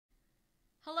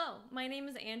Hello, my name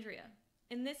is Andrea.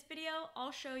 In this video,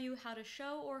 I'll show you how to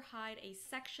show or hide a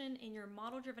section in your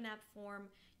model-driven app form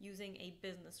using a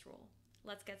business rule.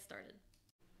 Let's get started.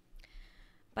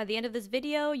 By the end of this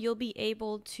video, you'll be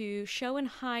able to show and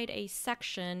hide a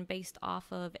section based off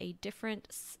of a different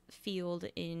field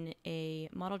in a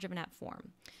model-driven app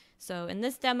form. So in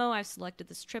this demo, I've selected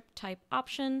this trip type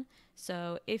option.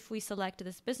 So if we select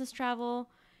this business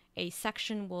travel, a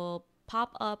section will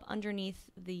pop up underneath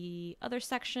the other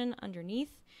section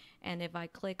underneath, and if I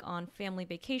click on family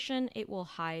vacation, it will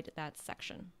hide that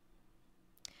section.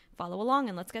 Follow along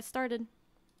and let's get started.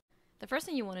 The first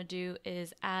thing you want to do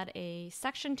is add a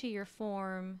section to your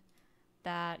form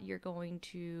that you're going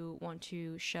to want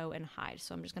to show and hide.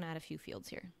 So I'm just going to add a few fields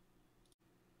here.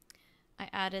 I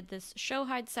added this show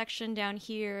hide section down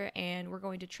here, and we're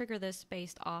going to trigger this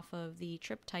based off of the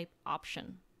trip type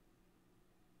option.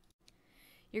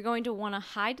 You're going to want to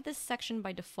hide this section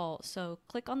by default, so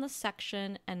click on the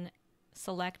section and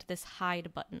select this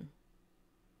hide button.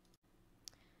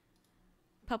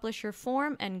 Publish your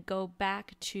form and go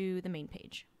back to the main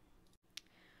page.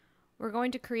 We're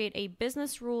going to create a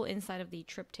business rule inside of the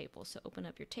trip table. So open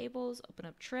up your tables, open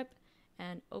up trip,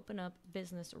 and open up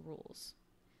business rules.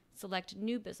 Select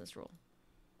new business rule.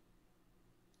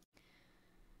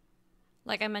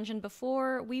 Like I mentioned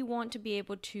before, we want to be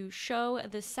able to show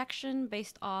this section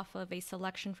based off of a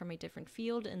selection from a different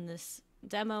field. In this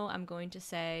demo, I'm going to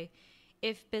say,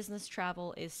 if business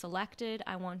travel is selected,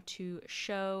 I want to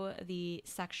show the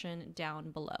section down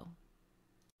below.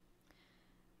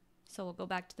 So we'll go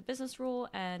back to the business rule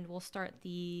and we'll start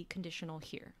the conditional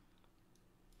here.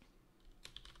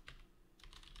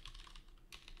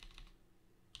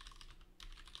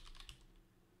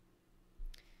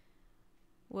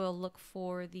 We'll look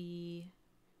for the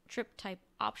trip type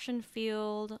option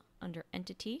field under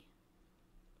entity.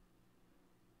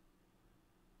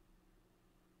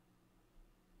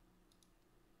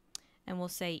 And we'll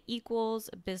say equals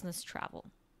business travel.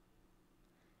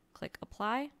 Click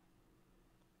apply.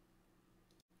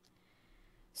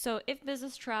 So if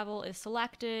business travel is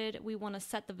selected, we want to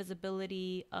set the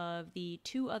visibility of the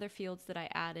two other fields that I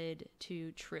added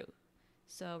to true.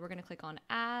 So we're going to click on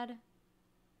add,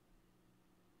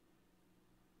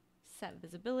 set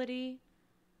visibility.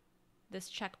 This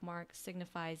check mark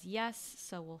signifies yes,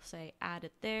 so we'll say add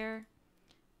it there.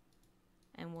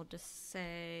 And we'll just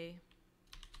say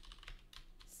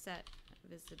set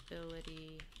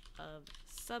visibility of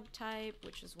subtype,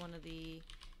 which is one of the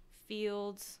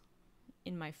fields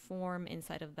in my form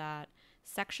inside of that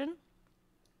section.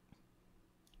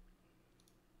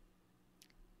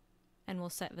 And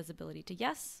we'll set visibility to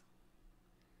yes.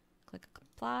 Click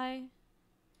apply.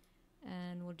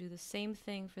 And we'll do the same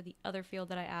thing for the other field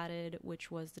that I added, which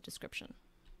was the description.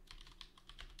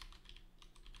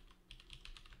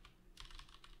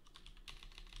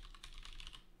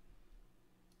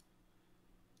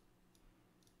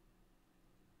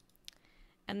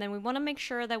 And then we want to make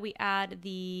sure that we add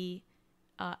the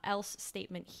else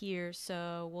statement here.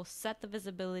 So we'll set the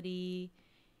visibility.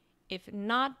 If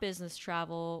not business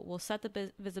travel, we'll set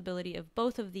the visibility of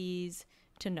both of these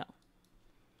to no.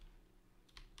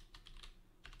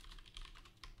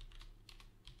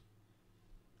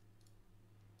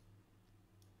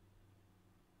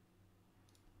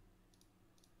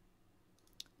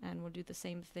 And we'll do the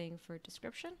same thing for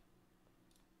description.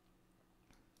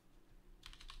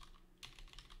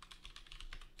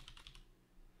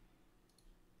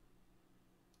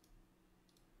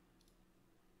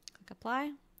 Click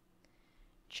apply.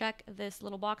 Check this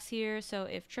little box here. So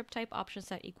if trip type option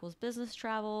set equals business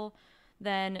travel,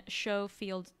 then show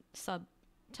field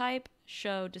subtype,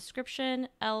 show description,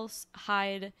 else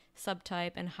hide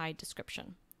subtype, and hide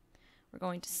description. We're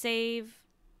going to save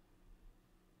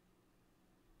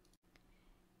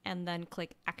and then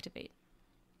click activate.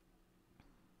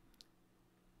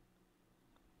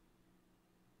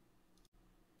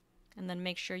 And then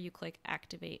make sure you click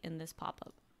activate in this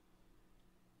pop-up.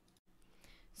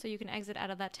 So you can exit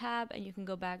out of that tab and you can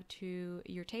go back to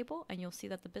your table and you'll see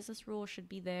that the business rule should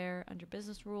be there under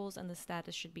business rules and the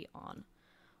status should be on.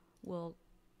 We'll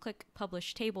click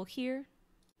publish table here.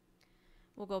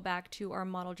 We'll go back to our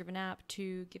model driven app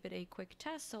to give it a quick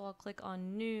test. So I'll click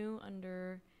on new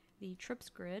under the trips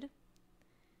grid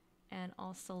and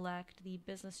I'll select the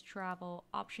business travel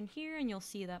option here and you'll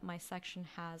see that my section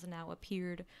has now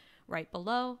appeared right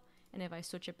below. And if I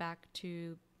switch it back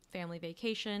to family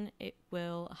vacation, it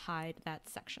will hide that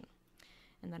section.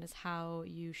 And that is how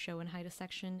you show and hide a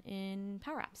section in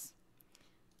Power Apps.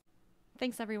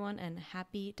 Thanks everyone and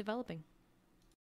happy developing.